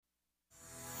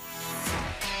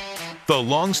The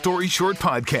Long Story Short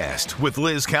Podcast with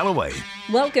Liz Callaway.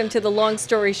 Welcome to The Long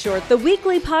Story Short, the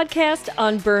weekly podcast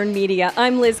on Burn Media.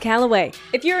 I'm Liz Callaway.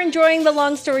 If you're enjoying The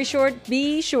Long Story Short,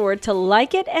 be sure to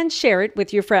like it and share it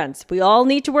with your friends. We all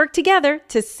need to work together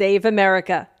to save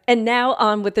America. And now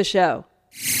on with the show.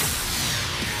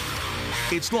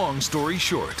 It's Long Story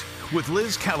Short with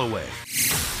Liz Callaway.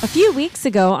 A few weeks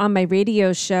ago on my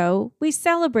radio show, we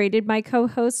celebrated my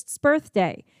co-host's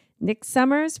birthday. Nick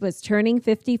Summers was turning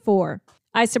 54.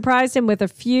 I surprised him with a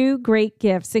few great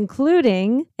gifts,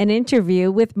 including an interview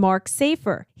with Marc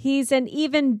Seifer. He's an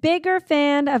even bigger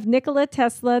fan of Nikola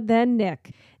Tesla than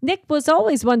Nick. Nick was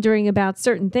always wondering about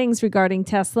certain things regarding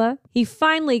Tesla. He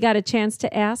finally got a chance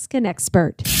to ask an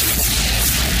expert.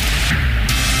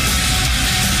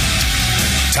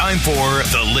 Time for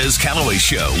The Liz Callaway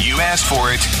Show. You asked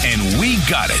for it, and we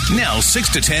got it. Now 6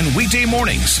 to 10 weekday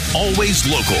mornings. Always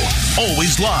local,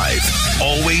 always live,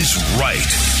 always right.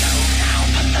 Now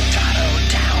put the throttle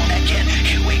down again.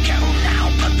 Here we go now.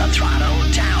 Put the throttle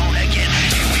down again.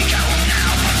 Here we go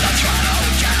now. Put the throttle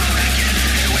down again.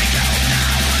 Here we go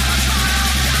now. Put the throttle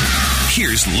down.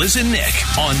 Here's Liz and Nick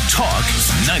on Talk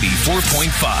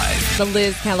 94.5. The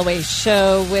Liz Callaway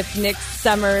Show with Nick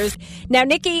Summers. Now,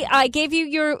 Nikki, I gave you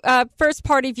your first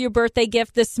part of your birthday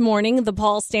gift this morning, the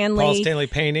Paul Stanley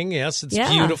painting. Yes, it's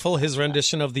beautiful. His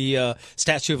rendition of the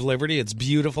Statue of Liberty. It's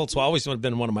beautiful. It's always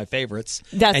been one of my favorites.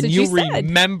 That's and what you said.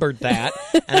 Remembered that.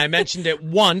 And I mentioned it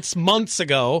once, months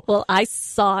ago. Well, I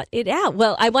sought it out.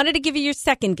 Well, I wanted to give you your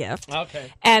second gift.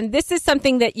 Okay. And this is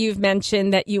something that you've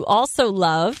mentioned that you also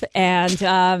love. And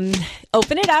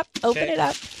open it up. Open it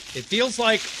up. It feels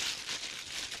like...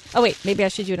 Oh, wait. Maybe I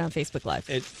should do it on Facebook Live.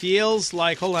 It feels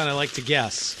like... Hold on. I like to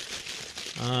guess.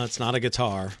 It's not a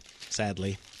guitar,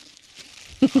 sadly.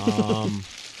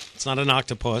 It's not an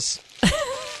octopus.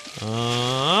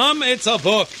 It's a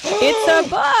book. It's a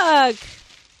book.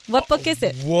 What book is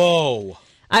it? Whoa.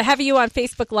 I have you on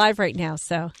Facebook Live right now,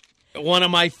 so... One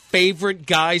of my favorite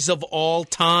guys of all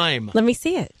time. Let me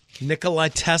see it. Nikola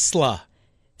Tesla.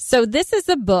 So this is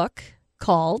a book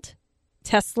called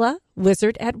Tesla,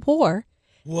 Wizard at War.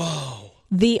 Whoa.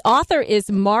 The author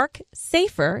is Marc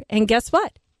Seifer, and guess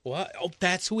what? What? Oh,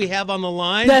 that's who we have on the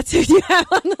line? That's who you have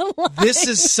on the line. This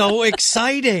is so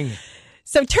exciting.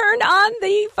 So turn on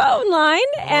the phone line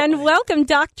and welcome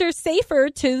Dr.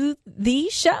 Seifer to the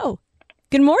show.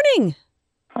 Good morning.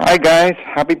 Hi, guys.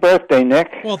 Happy birthday, Nick.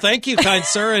 Well, thank you, kind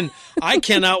sir, and I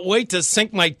cannot wait to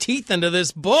sink my teeth into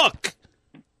this book.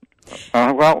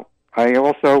 Well, I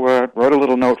also wrote a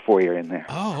little note for you in there.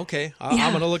 Oh, okay.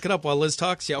 I'm going to look it up while Liz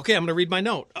talks to you. Okay, I'm going to read my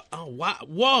note. Oh, wow.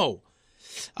 Whoa.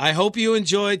 I hope you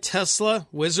enjoyed Tesla,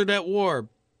 Wizard at War.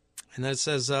 And then it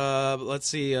says, let's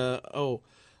see,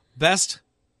 best,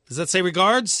 does that say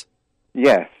regards?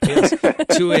 Yes. Yes.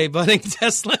 To a budding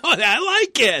Tesla. Oh, I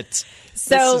like it.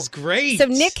 So, this is great. So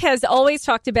Nick has always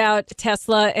talked about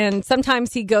Tesla, and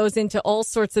sometimes he goes into all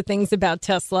sorts of things about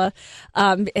Tesla.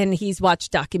 And he's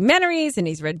watched documentaries and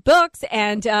he's read books.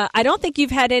 And I don't think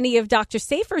you've had any of Dr.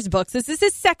 Seifer's books. This is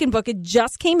his second book. It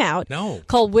just came out. No.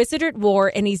 Called Wizard at War,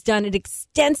 and he's done an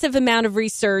extensive amount of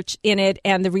research in it,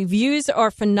 and the reviews are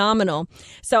phenomenal.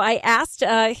 So I asked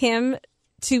him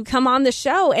to come on the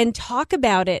show and talk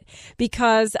about it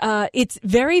because it's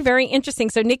very, very interesting.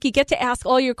 So, Nick, you get to ask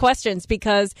all your questions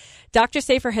because Dr.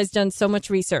 Seifer has done so much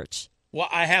research. Well,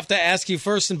 I have to ask you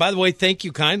first, and by the way, thank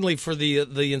you kindly for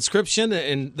the inscription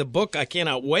in the book. I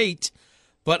cannot wait,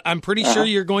 but I'm pretty sure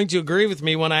you're going to agree with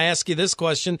me when I ask you this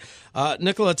question.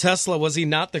 Nikola Tesla, was he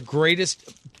not the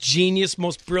greatest genius,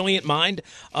 most brilliant mind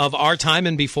of our time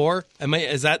and before?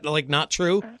 Is that not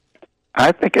true?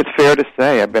 I think it's fair to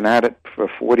say I've been at it for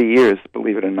 40 years,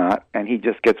 believe it or not, and he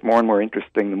just gets more and more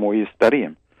interesting the more you study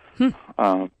him.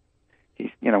 He's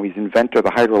inventor of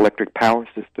the hydroelectric power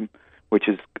system, which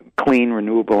is clean,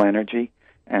 renewable energy,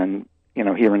 and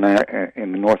here in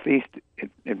the Northeast,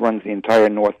 it runs the entire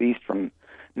Northeast from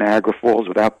Niagara Falls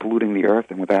without polluting the earth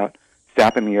and without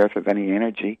sapping the earth of any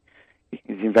energy. He's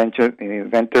the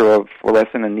inventor of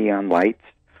fluorescent and neon lights,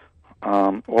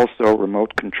 also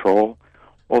remote control.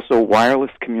 Also,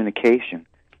 wireless communication.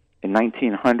 In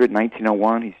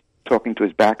 1901, he's talking to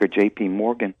his backer, J.P.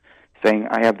 Morgan, saying,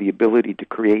 I have the ability to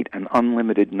create an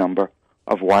unlimited number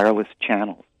of wireless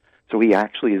channels. So he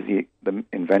actually is the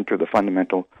inventor of the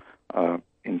fundamental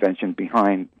invention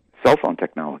behind cell phone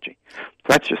technology. So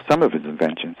that's just some of his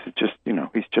inventions. It's just,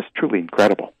 he's just truly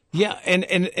incredible. Yeah,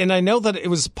 and I know that it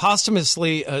was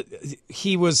posthumously,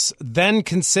 he was then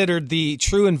considered the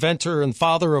true inventor and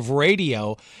father of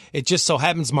radio. It just so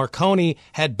happens Marconi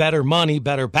had better money,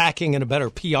 better backing, and a better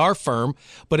PR firm.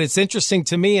 But it's interesting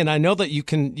to me, and I know that you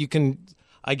can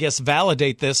I guess,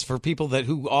 validate this for people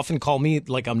who often call me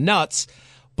like I'm nuts.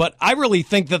 But I really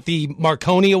think that the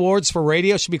Marconi Awards for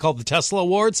radio should be called the Tesla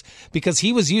Awards, because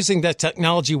he was using that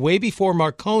technology way before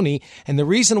Marconi. And the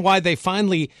reason why the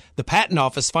patent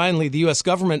office, the U.S.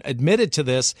 government admitted to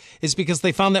this is because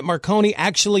they found that Marconi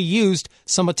actually used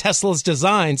some of Tesla's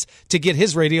designs to get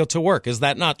his radio to work. Is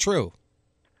that not true?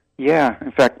 Yeah.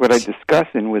 In fact, what I discuss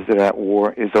in Wizard at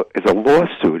War is a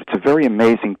lawsuit. It's a very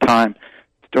amazing time.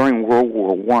 During World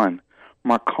War I,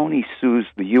 Marconi sues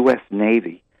the U.S.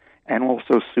 Navy and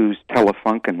also sues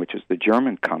Telefunken, which is the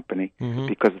German company,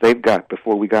 because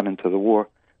before we got into the war,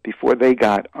 the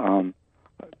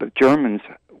Germans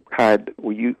had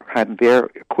their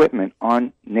equipment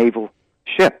on naval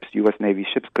ships, U.S. Navy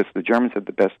ships, because the Germans had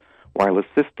the best wireless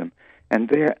system. And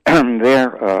their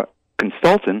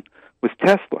consultant was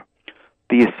Tesla.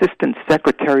 The assistant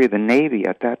secretary of the Navy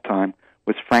at that time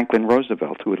was Franklin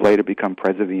Roosevelt, who would later become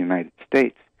President of the United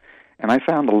States. And I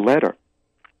found a letter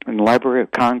in the Library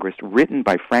of Congress written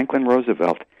by Franklin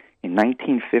Roosevelt in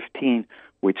 1915,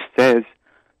 which says,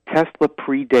 Tesla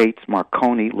predates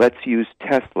Marconi. Let's use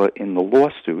Tesla in the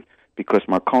lawsuit because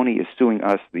Marconi is suing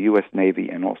us, the U.S. Navy,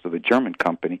 and also the German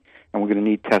company, and we're going to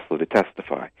need Tesla to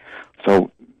testify.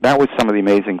 So that was some of the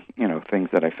amazing, things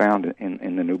that I found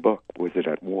in the new book, Wizard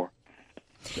at War.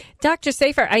 Dr.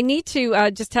 Seifer, I need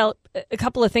to just tell a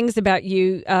couple of things about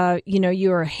you.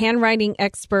 You're a handwriting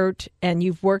expert, and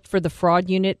you've worked for the fraud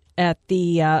unit at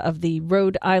of the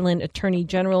Rhode Island Attorney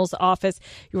General's office.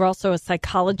 You're also a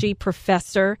psychology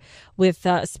professor with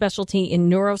a specialty in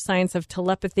neuroscience of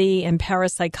telepathy and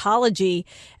parapsychology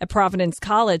at Providence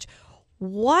College.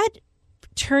 What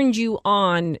turned you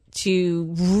on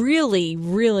to really,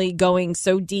 really going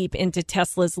so deep into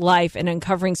Tesla's life and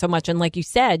uncovering so much? And like you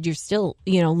said, you're still,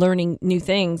 learning new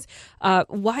things.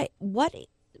 What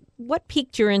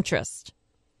piqued your interest?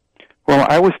 Well,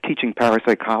 I was teaching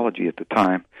parapsychology at the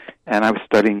time, and I was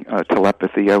studying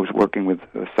telepathy. I was working with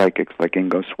psychics like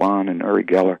Ingo Swann and Uri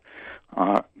Geller.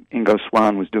 Ingo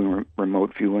Swann was doing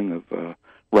remote viewing of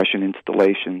Russian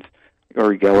installations.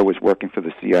 Uri Geller was working for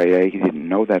the CIA. He didn't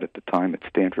know that at the time at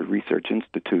Stanford Research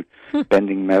Institute,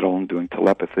 bending metal and doing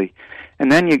telepathy.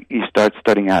 And then you start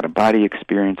studying out-of-body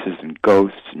experiences and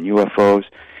ghosts and UFOs.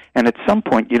 And at some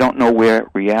point, you don't know where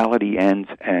reality ends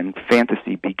and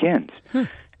fantasy begins.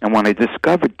 And when I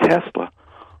discovered Tesla,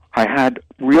 I had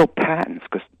real patents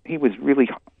because he was really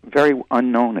very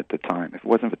unknown at the time. If it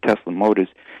wasn't for Tesla Motors,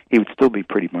 he would still be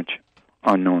pretty much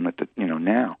unknown at the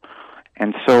now.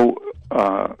 And so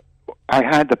I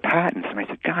had the patents, and I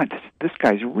said, God, this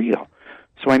guy's real.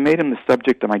 So I made him the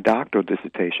subject of my doctoral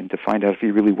dissertation to find out if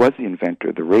he really was the inventor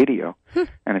of the radio,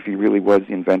 and if he really was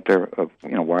the inventor of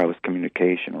wireless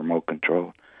communication, remote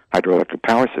control, hydroelectric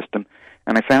power system.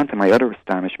 And I found, to my utter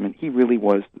astonishment, he really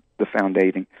was the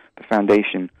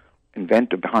foundation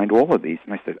inventor behind all of these.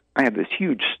 And I said, I have this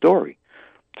huge story.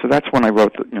 So that's when I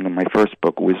wrote my first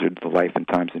book, Wizard: The Life and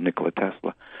Times of Nikola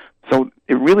Tesla. So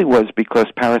it really was because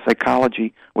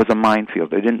parapsychology was a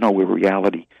minefield. I didn't know where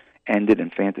reality ended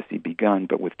and fantasy begun.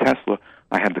 But with Tesla,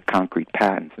 I had the concrete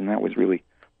patents, and that was really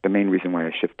the main reason why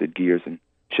I shifted gears and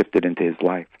shifted into his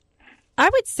life. I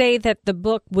would say that the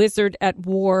book Wizard at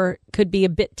War could be a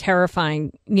bit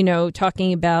terrifying,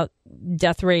 talking about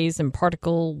death rays and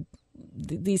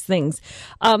these things.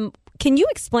 Can you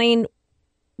explain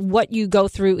what you go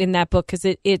through in that book? Because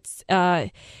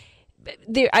I've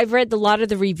read a lot of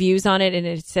the reviews on it, and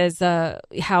it says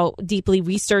how deeply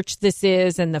researched this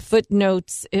is, and the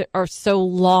footnotes are so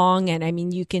long. And I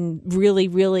mean, you can really,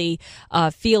 really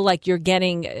feel like you're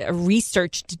getting a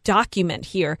researched document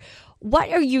here.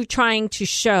 What are you trying to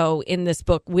show in this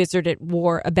book, Wizard at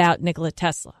War, about Nikola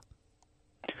Tesla?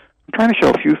 I'm trying to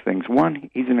show a few things. One,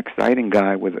 he's an exciting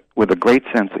guy with a great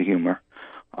sense of humor.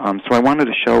 So I wanted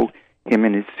to show him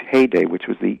in his heyday, which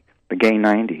was the gay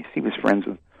 90s. He was friends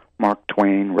with Mark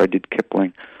Twain, Rudyard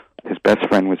Kipling. His best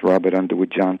friend was Robert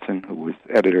Underwood Johnson, who was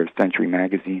editor of Century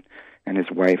Magazine, and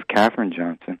his wife, Katherine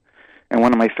Johnson. And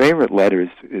one of my favorite letters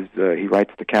is he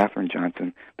writes to Katherine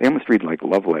Johnson. They almost read like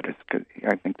love letters because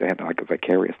I think they had like a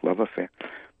vicarious love affair.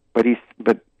 But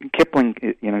Kipling,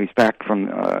 he's back from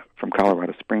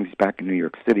Colorado Springs. He's back in New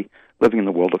York City, living in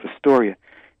the world of Astoria,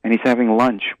 and he's having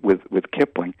lunch with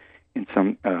Kipling in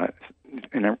some.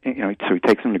 So he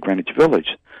takes him to Greenwich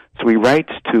Village. So he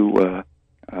writes to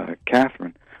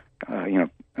Catherine,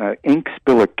 Ink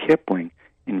Spiller Kipling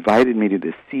invited me to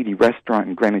this seedy restaurant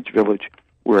in Greenwich Village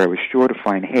where I was sure to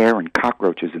find hair and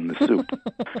cockroaches in the soup.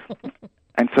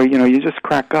 And so, you just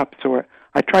crack up. So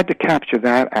I tried to capture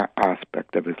that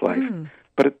aspect of his life.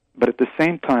 But at the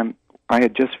same time, I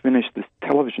had just finished this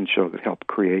television show that helped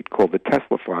create called The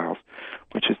Tesla Files,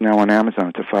 which is now on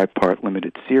Amazon. It's a 5-part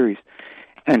limited series.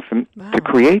 And to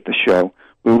create the show,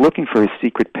 we were looking for his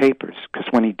secret papers, because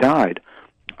when he died,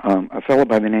 a fellow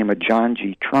by the name of John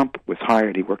G. Trump was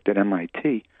hired. He worked at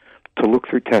MIT to look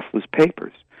through Tesla's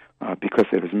papers because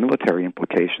there was military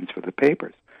implications for the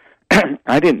papers.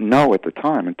 I didn't know at the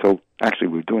time, until actually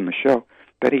we were doing the show,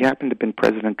 that he happened to have been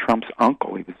President Trump's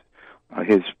uncle. He was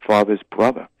his father's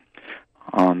brother.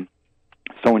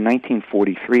 So in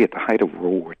 1943, at the height of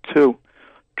World War II,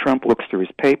 Trump looks through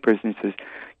his papers and says,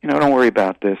 don't worry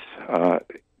about this.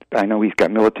 I know he's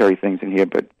got military things in here,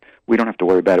 but we don't have to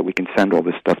worry about it. We can send all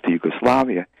this stuff to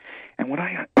Yugoslavia. And what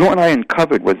I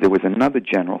uncovered was there was another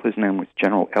general. His name was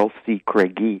General L.C.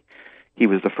 Craigie. He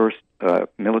was the first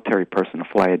military person to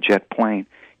fly a jet plane.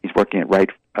 He's working at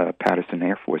Wright-Patterson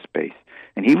Air Force Base.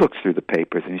 And he looks through the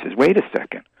papers and he says, wait a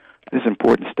second, there's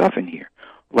important stuff in here.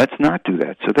 Let's not do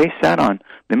that. So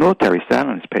the military sat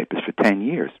on his papers for 10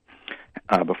 years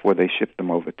before they shipped them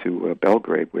over to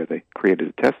Belgrade, where they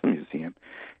created a Tesla museum.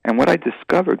 And what I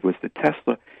discovered was that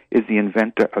Tesla is the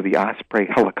inventor of the Osprey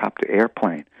helicopter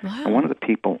airplane. Wow. And one of the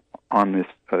people on this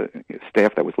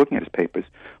staff that was looking at his papers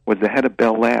was the head of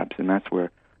Bell Labs, and that's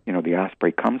where the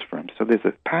Osprey comes from. So there's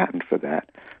a patent for that.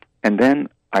 And then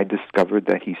I discovered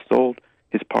that he sold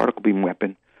his particle beam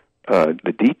weapon,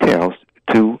 the details,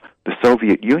 to the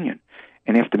Soviet Union.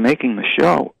 And after making the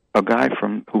show, a guy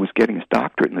who was getting his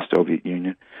doctorate in the Soviet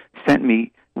Union sent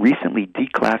me recently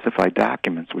declassified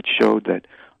documents which showed that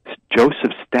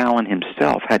Joseph Stalin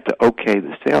himself had to okay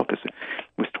the sale, because it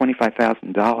was $25,000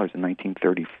 in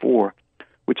 1934,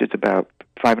 which is about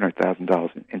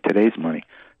 $500,000 in today's money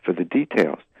for the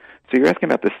details. So you're asking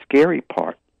about the scary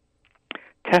part.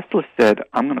 Tesla said,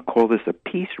 I'm going to call this a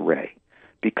peace ray,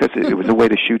 because it was a way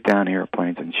to shoot down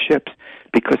airplanes and ships,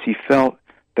 because he felt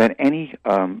that any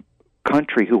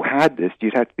country who had this,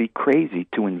 you'd have to be crazy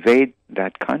to invade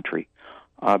that country.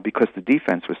 Because the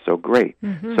defense was so great.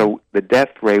 Mm-hmm. So the death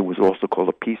ray was also called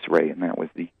a peace ray, and that was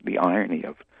the irony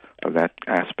of that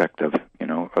aspect of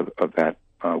that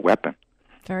weapon.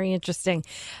 Very interesting.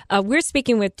 We're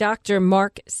speaking with Dr.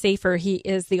 Marc Seifer. He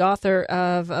is the author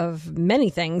of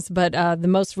many things, but the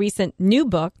most recent new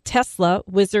book, Tesla,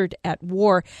 Wizard at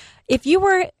War. If you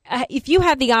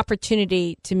had the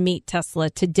opportunity to meet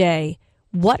Tesla today,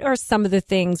 what are some of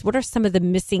the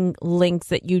missing links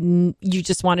that you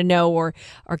just want to know, or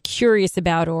are curious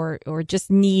about, or just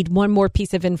need one more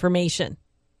piece of information?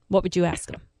 What would you ask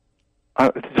him?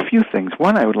 There's a few things.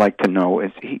 One I would like to know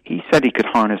is he said he could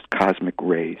harness cosmic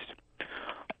rays,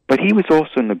 but he was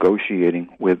also negotiating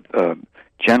with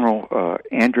General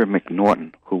Andrew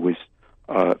McNaughton, who was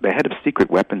the head of secret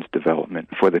weapons development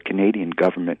for the Canadian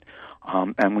government.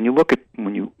 And when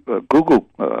you Google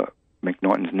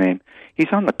McNaughton's name,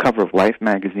 he's on the cover of Life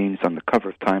magazine, he's on the cover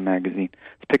of Time magazine.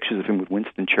 There's pictures of him with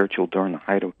Winston Churchill during the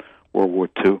height of World War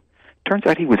II. Turns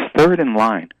out he was third in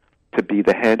line to be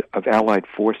the head of Allied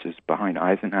forces behind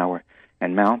Eisenhower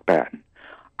and Mountbatten.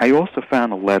 I also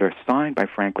found a letter signed by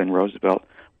Franklin Roosevelt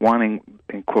wanting,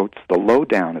 in quotes, the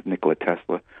lowdown of Nikola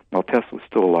Tesla, while Tesla was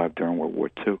still alive during World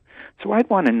War II. So I'd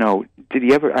want to know, did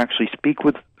he ever actually speak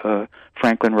with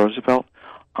Franklin Roosevelt?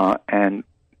 And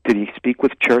did he speak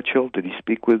with Churchill? Did he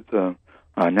speak with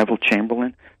Neville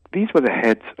Chamberlain? These were the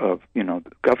heads of,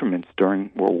 governments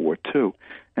during World War II.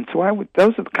 And so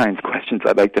those are the kinds of questions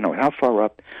I'd like to know. How far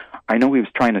up? I know he was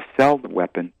trying to sell the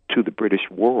weapon to the British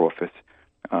War Office,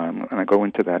 and I go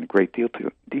into that in great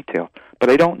detail. But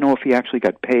I don't know if he actually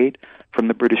got paid from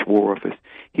the British War Office.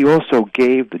 He also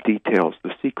gave the details,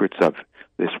 the secrets of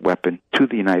this weapon to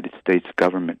the United States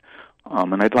government.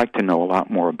 And I'd like to know a lot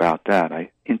more about that.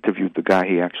 I interviewed the guy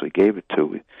he actually gave it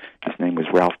to. His name was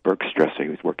Ralph Bergstresser. He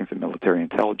was working for military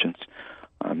intelligence,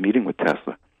 meeting with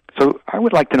Tesla. So I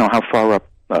would like to know how far up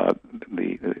the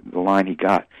line he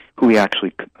got, who he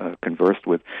actually conversed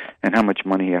with, and how much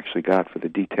money he actually got for the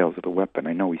details of the weapon.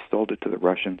 I know he sold it to the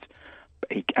Russians.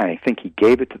 I think he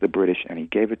gave it to the British, and he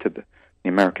gave it to the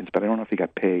Americans, but I don't know if he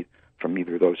got paid from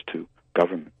either of those two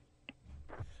governments.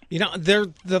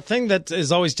 The thing that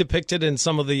is always depicted in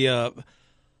some of the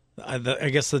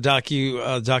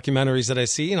documentaries that I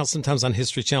see, sometimes on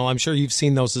History Channel, I'm sure you've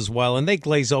seen those as well, and they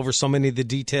glaze over so many of the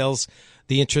details,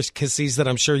 the intricacies that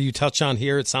I'm sure you touch on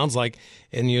here. It sounds like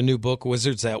in your new book,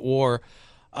 Wizards at War.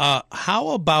 How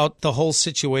about the whole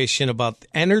situation about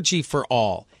energy for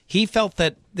all? He felt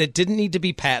that didn't need to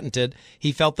be patented.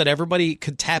 He felt that everybody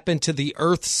could tap into the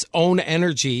Earth's own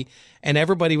energy, and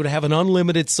everybody would have an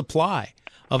unlimited supply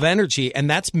of energy, and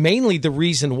that's mainly the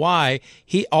reason why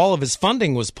all of his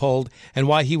funding was pulled and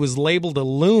why he was labeled a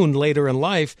loon later in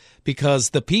life,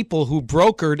 because the people who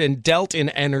brokered and dealt in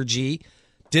energy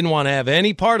didn't want to have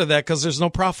any part of that because there's no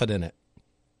profit in it.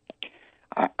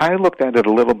 I looked at it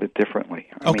a little bit differently.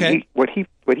 I mean, what he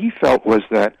felt was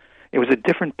that it was a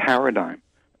different paradigm.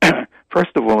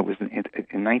 First of all, it was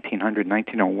in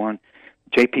 1901.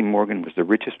 J.P. Morgan was the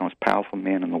richest, most powerful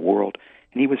man in the world,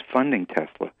 and he was funding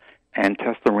Tesla. And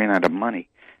Tesla ran out of money,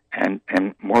 and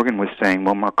Morgan was saying,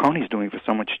 "Well, Marconi's doing it for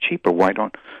so much cheaper. Why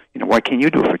can't you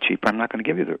do it for cheaper? I'm not going to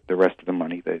give you the rest of the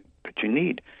money that you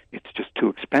need. It's just too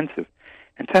expensive."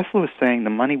 And Tesla was saying the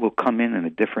money will come in a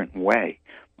different way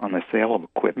on the sale of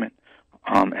equipment,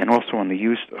 and also on the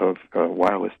use of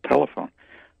wireless telephone.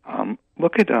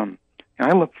 Look at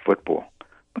I love football.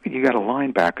 Look at, you got a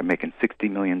linebacker making $60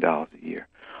 million a year.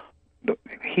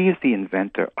 He is the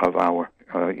inventor of our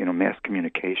mass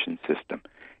communication system.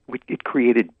 It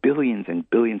created billions and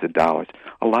billions of dollars,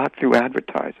 a lot through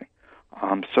advertising.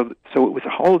 So it was a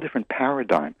whole different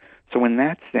paradigm. So in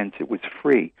that sense, it was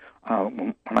free.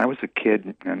 When I was a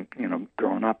kid and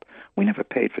growing up, we never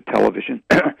paid for television.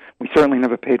 We certainly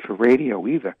never paid for radio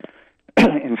either.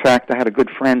 In fact, I had a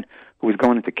good friend who was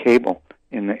going into cable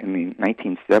in the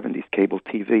 1970s, cable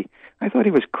TV. I thought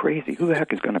he was crazy. Who the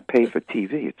heck is going to pay for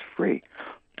TV? It's free.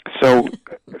 So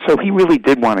he really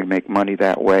did want to make money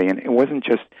that way, and it wasn't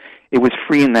just, it was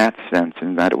free in that sense,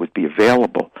 in that it would be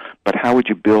available. But how would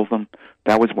you build them?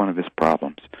 That was one of his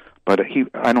problems. But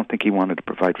I don't think he wanted to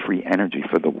provide free energy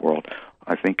for the world.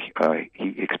 I think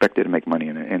he expected to make money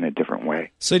in a different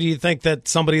way. So do you think that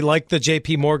somebody like the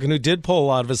J.P. Morgan, who did pull a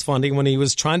lot of his funding when he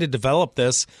was trying to develop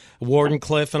this,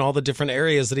 Wardenclyffe and all the different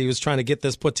areas that he was trying to get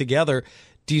this put together,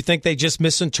 do you think they just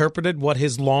misinterpreted what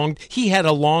he had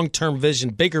a long-term vision,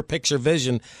 bigger picture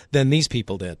vision than these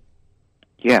people did?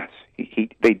 Yes,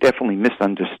 they definitely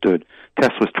misunderstood.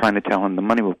 Tesla was trying to tell him the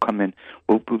money will come in,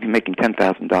 we'll be making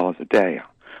 $10,000 a day.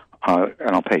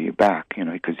 And I'll pay you back,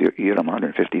 because you owed him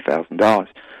 $150,000.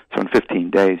 So in 15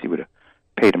 days, he would have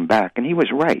paid him back. And he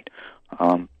was right.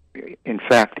 In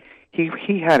fact,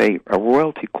 he had a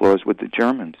royalty clause with the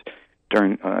Germans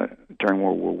during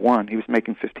World War I. He was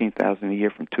making $15,000 a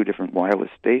year from two different wireless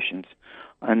stations.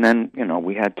 And then,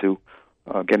 we had to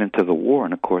get into the war.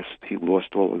 And, of course, he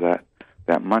lost all of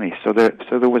that money. So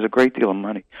there was a great deal of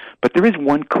money. But there is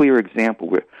one clear example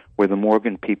where the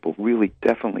Morgan people really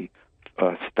definitely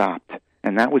stopped,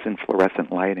 and that was in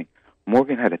fluorescent lighting.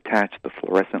 Morgan had attached the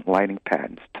fluorescent lighting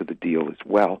patents to the deal as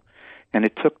well, and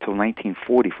it took till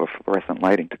 1940 for fluorescent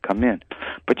lighting to come in.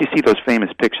 But you see those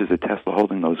famous pictures of Tesla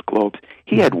holding those globes.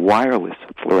 He had wireless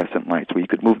fluorescent lights where you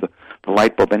could move the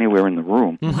light bulb anywhere in the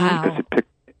room because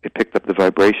it picked up the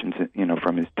vibrations,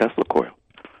 from his Tesla coil.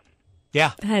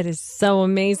 Yeah. That is so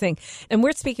amazing. And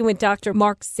we're speaking with Dr.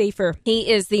 Marc Seifer. He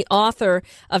is the author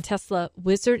of Tesla,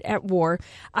 Wizard at War.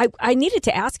 I needed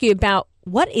to ask you about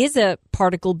what is a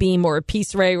particle beam or a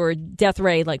peace ray or a death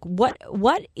ray? Like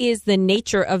what is the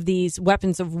nature of these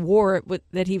weapons of war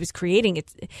that he was creating?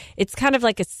 It's kind of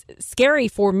like scary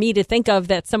for me to think of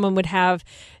that someone would have,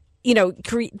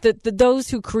 those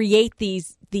who create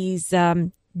these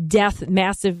death,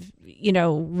 massive,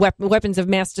 weapons of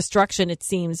mass destruction, it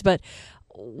seems. But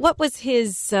what was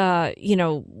his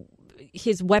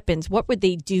weapons? What would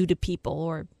they do to people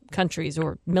or countries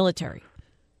or military?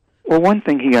 Well, one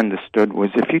thing he understood was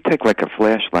if you take like a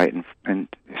flashlight and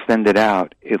send it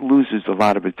out, it loses a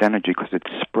lot of its energy because it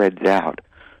spreads out.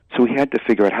 So he had to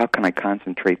figure out, how can I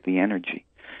concentrate the energy?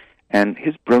 And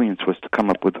his brilliance was to come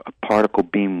up with a particle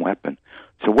beam weapon.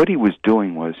 So what he was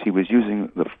doing was he was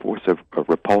using the force of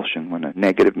repulsion. When a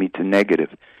negative meets a negative,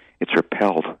 it's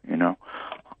repelled,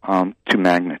 to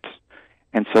magnets.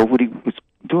 And so what he was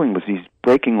doing was he's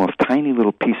breaking off tiny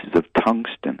little pieces of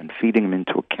tungsten and feeding them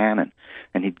into a cannon,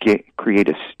 and he'd create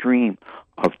a stream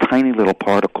of tiny little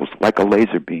particles like a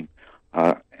laser beam.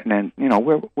 And then,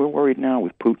 we're worried now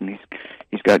with Putin.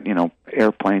 He's got,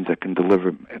 airplanes that can deliver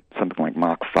at something like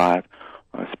Mach 5,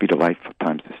 speed of light, 5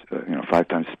 times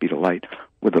the speed of light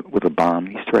with a bomb.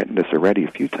 He's threatened us already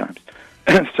a few times.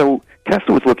 So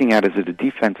Tesla was looking at it as a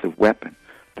defensive weapon,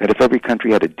 that if every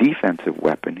country had a defensive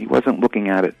weapon, he wasn't looking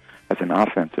at it as an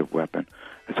offensive weapon,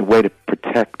 as a way to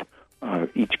protect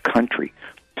each country.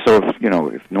 So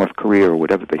if North Korea or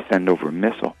whatever, they send over a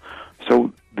missile.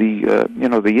 So the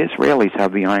Israelis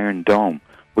have the Iron Dome,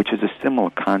 which is a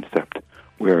similar concept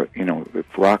where, if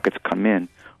rockets come in,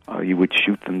 you would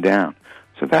shoot them down.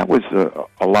 So that was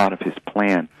a lot of his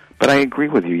plan. But I agree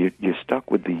with you. You're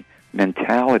stuck with the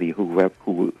mentality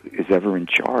who is ever in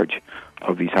charge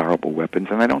of these horrible weapons,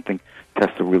 and I don't think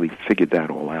Tesla really figured that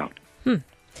all out.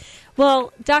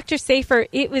 Well, Dr. Seifer,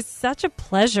 it was such a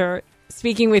pleasure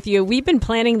speaking with you. We've been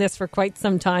planning this for quite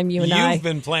some time, you and I. You've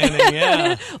been planning,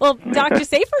 yeah. Well, Dr.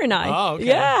 Seifer and I. Oh, okay.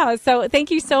 Yeah. So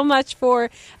thank you so much for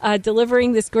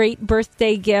delivering this great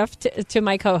birthday gift to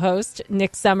my co-host,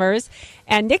 Nick Summers.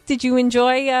 And Nick, did you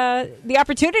enjoy the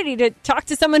opportunity to talk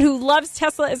to someone who loves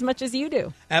Tesla as much as you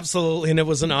do? Absolutely, and it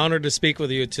was an honor to speak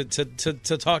with you,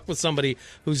 to talk with somebody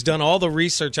who's done all the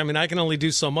research. I mean, I can only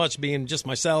do so much being just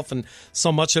myself, and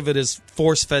so much of it is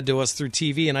force-fed to us through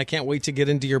TV, and I can't wait to get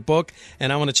into your book,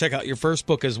 and I want to check out your first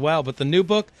book as well. But the new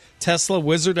book, Tesla,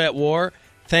 Wizard at War,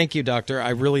 thank you, Doctor. I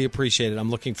really appreciate it. I'm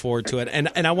looking forward to it.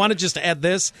 And I want to just add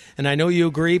this, and I know you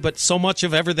agree, but so much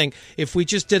of everything, if we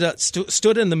just did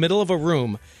stood in the middle of a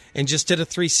room and just did a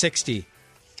 360,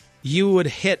 you would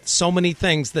hit so many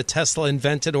things that Tesla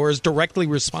invented or is directly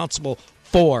responsible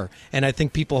for. And I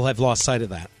think people have lost sight of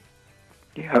that.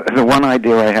 Yeah, the one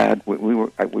idea I had, we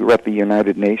were at the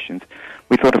United Nations.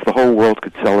 We thought if the whole world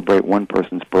could celebrate one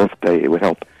person's birthday, it would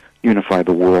help unify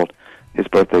the world. His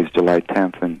birthday is July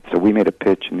 10th, and so we made a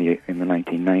pitch in the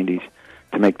 1990s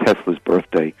to make Tesla's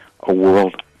birthday a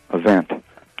world event.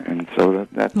 And so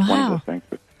that's one of the things.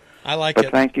 I like but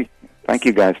it. Thank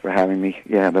you guys for having me.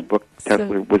 Yeah, the book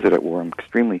Tesla Wizard at War. I'm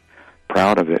extremely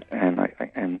proud of it,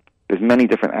 and there's many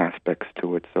different aspects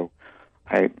to it. So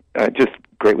I just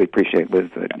greatly appreciate, Liz,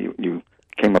 that you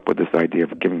came up with this idea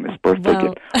of giving this birthday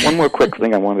gift. One more quick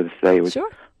thing I wanted to say was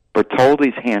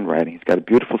Bertoldi's handwriting. He's got a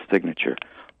beautiful signature.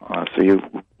 So you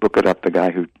look it up, the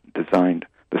guy who designed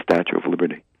the Statue of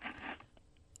Liberty.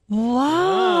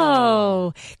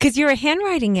 Wow. Because you're a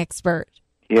handwriting expert.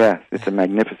 Yes, it's a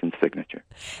magnificent signature.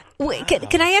 Wait,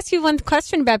 can I ask you one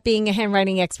question about being a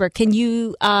handwriting expert? Can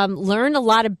you learn a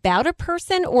lot about a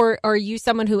person, or are you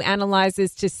someone who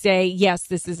analyzes to say, yes,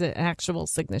 this is an actual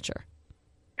signature?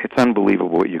 It's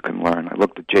unbelievable what you can learn. I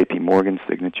looked at J.P. Morgan's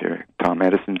signature, Tom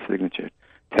Edison's signature,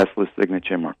 Tesla's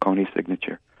signature, Marconi's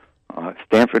signature.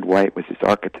 Stanford White was his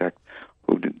architect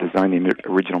who designed the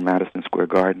original Madison Square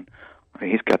Garden.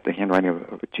 He's got the handwriting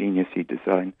of a genius. He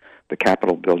designed the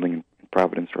Capitol building in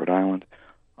Providence, Rhode Island.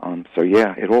 So,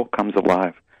 yeah, it all comes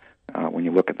alive when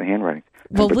you look at the handwriting.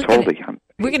 Well, we're going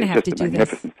to have to do this.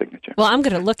 Magnificent signature. Well, I'm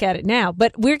going to look at it now,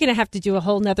 but we're going to have to do a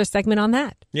whole nother segment on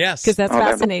that. Yes. Because that's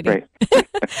fascinating. Great.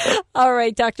 All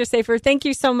right, Dr. Seifer, thank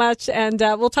you so much, and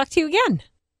we'll talk to you again.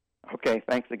 Okay,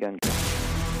 thanks again.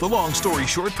 The Long Story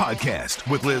Short podcast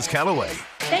with Liz Callaway.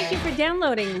 Thank you for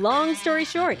downloading Long Story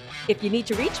Short. If you need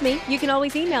to reach me, you can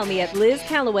always email me at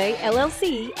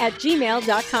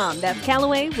lizcallawayllc@gmail.com. That's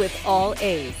Callaway with all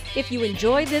A's. If you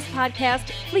enjoyed this podcast,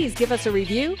 please give us a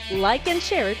review, like, and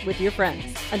share it with your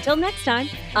friends. Until next time,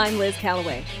 I'm Liz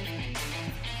Callaway.